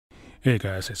Hey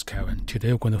guys, it's Kevin.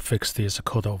 Today we're going to fix this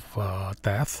code of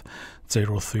death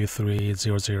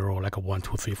 03300 like a 1,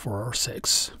 2, 3, 4, or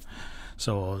 6.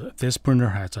 So this printer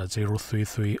has a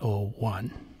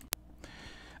 03301.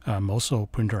 Most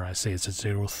of printer I say it's a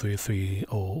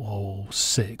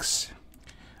 0330006.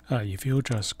 If you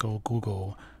just go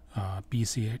Google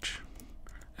BCH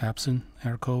Epson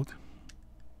error code,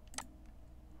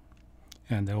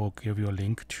 and they will give you a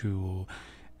link to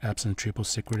Epson triple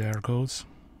secret error codes.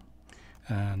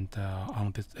 And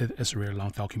on this, it's a really long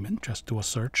document. Just do a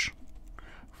search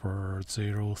for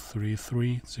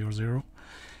 03300,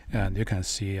 and you can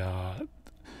see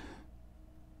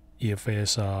if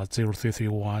it's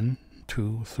 0331,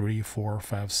 2, 3, 4,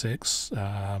 5, 6.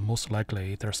 Most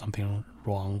likely there's something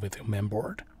wrong with your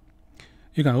mainboard.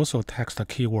 You can also text the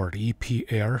keyword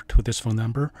EPR to this phone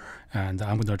number, and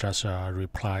I'm going to just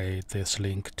reply this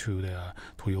link to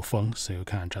your phone, so you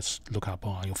can just look up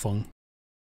on your phone.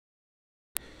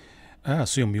 I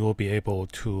assume you will be able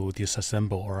to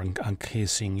disassemble or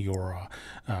uncasing your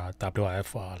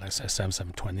WF, let's say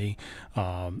 7720.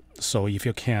 So if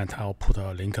you can't, I'll put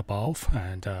a link above,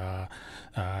 and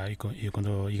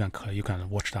you can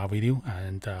watch that video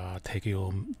and take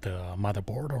the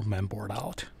motherboard or mainboard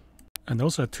out. And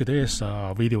also, today's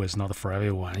video is not for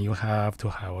everyone. You have to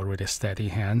have really steady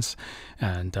hands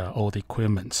and all the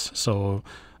equipment. So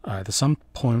at some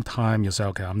point in time, you say,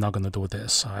 okay, I'm not going to do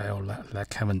this. I'll let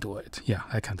Kevin do it. Yeah,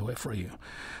 I can do it for you.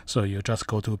 So you just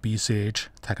go to BCH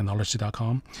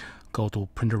Technologies.com, go to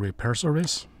printer repair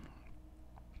service.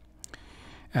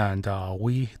 And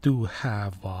we do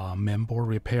have mainboard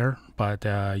repair, but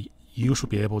you should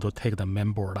be able to take the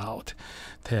mainboard out,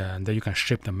 and then you can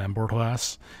ship the mainboard to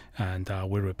us, and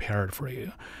we repair it for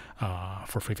you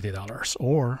for $50.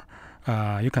 Or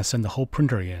you can send the whole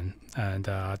printer in, and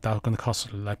that's going to cost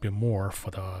a little bit more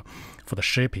for the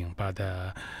shipping. But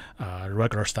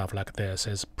regular stuff like this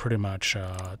is pretty much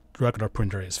regular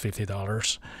printer is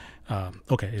 $50.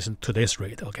 Okay, it's today's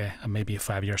rate. Okay, and maybe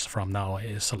 5 years from now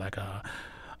it's like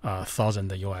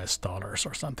 $1,000 US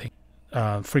or something.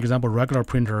 For example, regular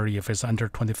printer, if it's under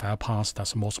 25 pounds,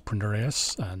 that's most printer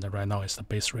is, and right now it's the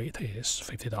base rate is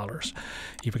 $50.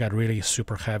 If you got really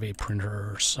super heavy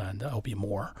printers, and it'll be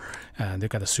more, and you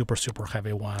got a super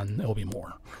heavy one, it'll be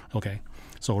more. Okay,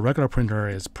 so regular printer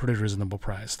is pretty reasonable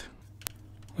priced.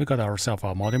 We got ourselves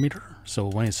a multimeter, so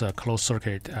when it's a closed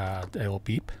circuit, it will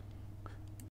beep.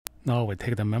 Now we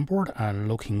take the mainboard and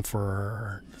looking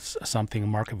for something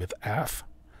marked with F.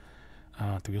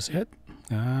 Do you see it?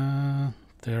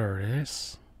 There it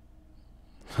is.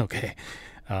 Okay,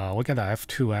 we got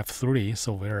F2, F3,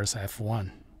 so where is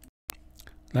F1?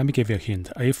 Let me give you a hint.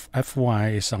 If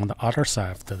F1 is on the other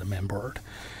side of the mainboard.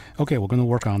 Okay, we're going to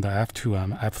work on the F2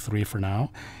 and F3 for now.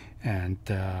 And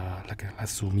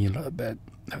let's zoom in a little bit.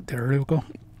 There we go.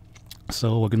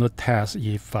 So we're going to test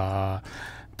if the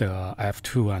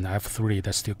F2 and F3,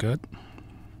 that's still good.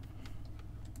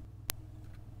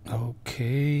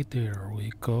 Okay, there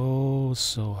we go.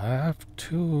 So I have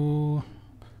to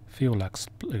feel like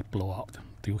it blow out.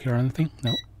 Do you hear anything?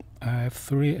 No.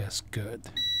 F3 is good.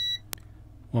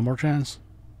 One more chance.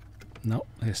 No,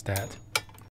 it's dead.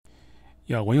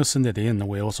 Yeah, when you send it in,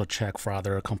 we also check for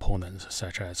other components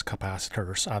such as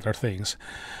capacitors, other things.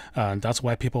 That's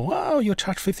why people, wow, you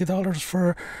charge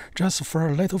 $50 just for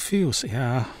a little fuse.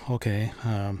 Yeah, okay.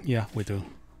 Yeah, we do.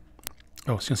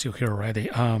 Oh, since you're here already,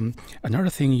 another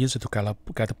thing easy to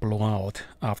get blown out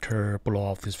after blow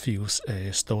off this fuse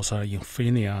is those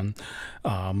Infineon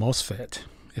MOSFET.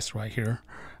 It's right here,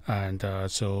 and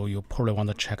so you probably want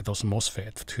to check those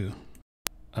MOSFET too.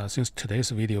 Since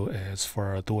today's video is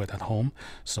for do it at home,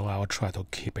 so I will try to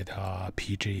keep it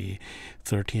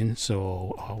PG-13.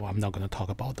 So I'm not going to talk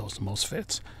about those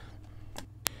MOSFETs.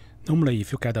 Normally,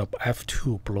 if you get a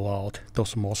F2 blowout,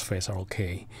 those MOSFETs are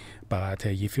okay. But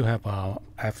if you have a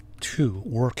F2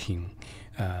 working,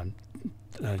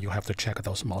 you have to check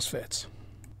those MOSFETs.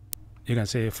 You can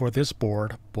see for this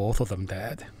board, both of them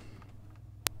dead.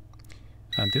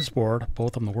 And this board,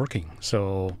 both of them working.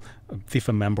 So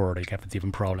different mainboard, you get a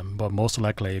different problem. But most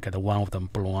likely, you get one of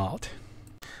them blown out.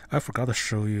 I forgot to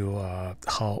show you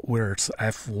where it's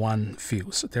F1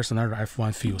 fuse. There's another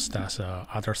F1 fuse that's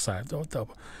other side of the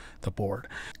board.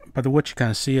 But what you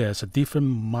can see is a different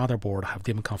motherboard have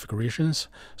different configurations.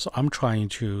 So I'm trying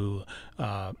to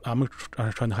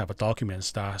have a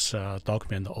document that's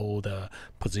document all the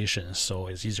positions, so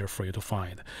it's easier for you to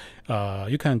find.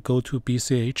 You can go to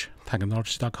BCH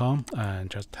Technologies.com and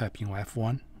just type in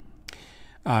F1.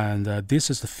 And this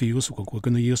is the fuse we're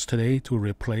going to use today to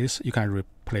replace. You can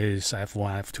replace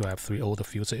F1, F2, F3, all the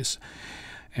fuses.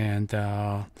 And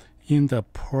in the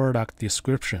product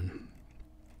description,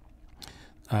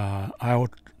 I'll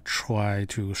try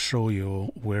to show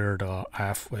you where the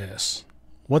F is.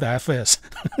 What the F is?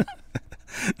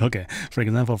 Okay, for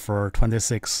example, for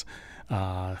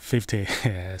 2650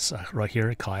 is right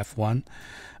here, call F1.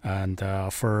 And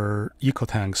for eco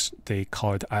tanks, they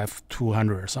call it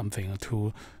F200 or something,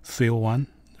 2301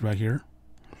 right here.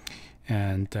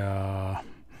 And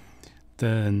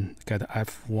then get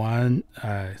F1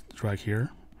 right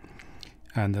here.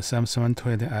 And the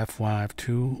 7720 F1,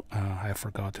 F2, I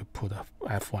forgot to put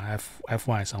F1.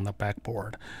 F1 is on the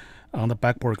backboard. On the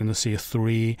backboard, you're going to see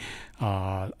three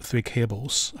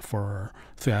cables for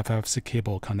 3 FFC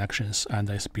cable connections, and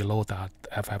it's below that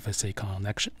FFC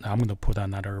connection. I'm going to put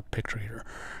another picture here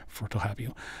to help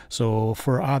you. So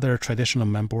for other traditional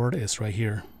mainboard, it's right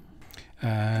here.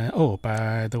 Oh,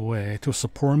 by the way, to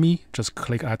support me, just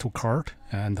click Add to Cart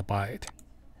and buy it.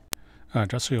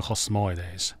 Just show you how small it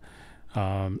is.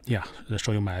 Yeah, just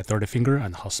show you my 30 finger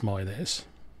and how small it is.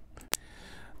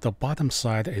 The bottom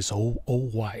side is all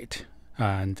white,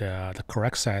 and the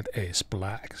correct side is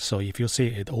black. So if you see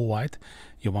it all white,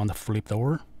 you want to flip it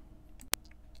over,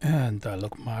 and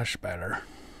look much better.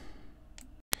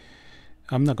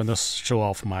 I'm not going to show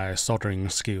off my soldering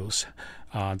skills.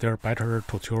 There are better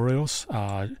tutorials.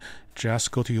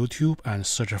 Just go to YouTube and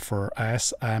search for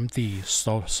SMD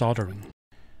soldering.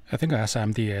 I think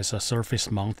SMD is a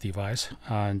surface mount device,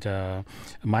 and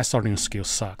my soldering skill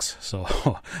sucks, so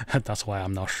that's why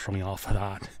I'm not showing off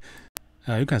that.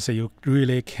 You can see you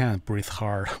really can't breathe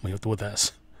hard when you do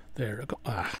this. There you go.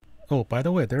 Oh, by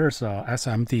the way, there's a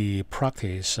SMD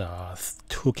practice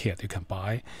toolkit you can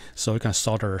buy, so you can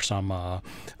solder some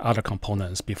other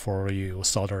components before you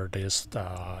solder these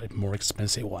more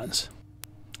expensive ones.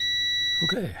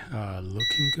 Okay,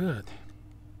 looking good.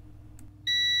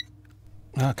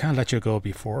 I can't let you go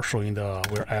before showing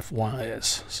where F1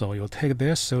 is. So you'll take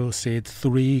this, so see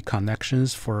 3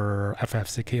 connections for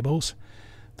FFC cables.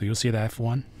 Do you see the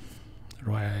F1?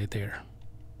 Right there.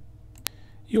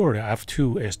 Your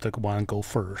F2 is the one go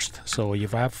first. So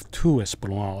if F2 is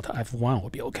blown out, F1 will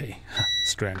be okay.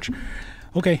 Strange.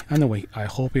 Okay, anyway, I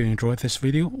hope you enjoyed this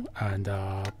video, and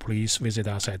please visit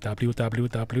us at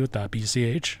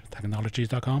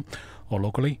www.bchtechnologies.com or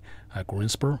locally at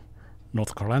Greensboro,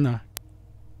 North Carolina.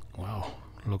 Wow,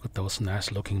 look at those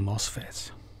nice looking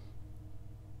MOSFETs.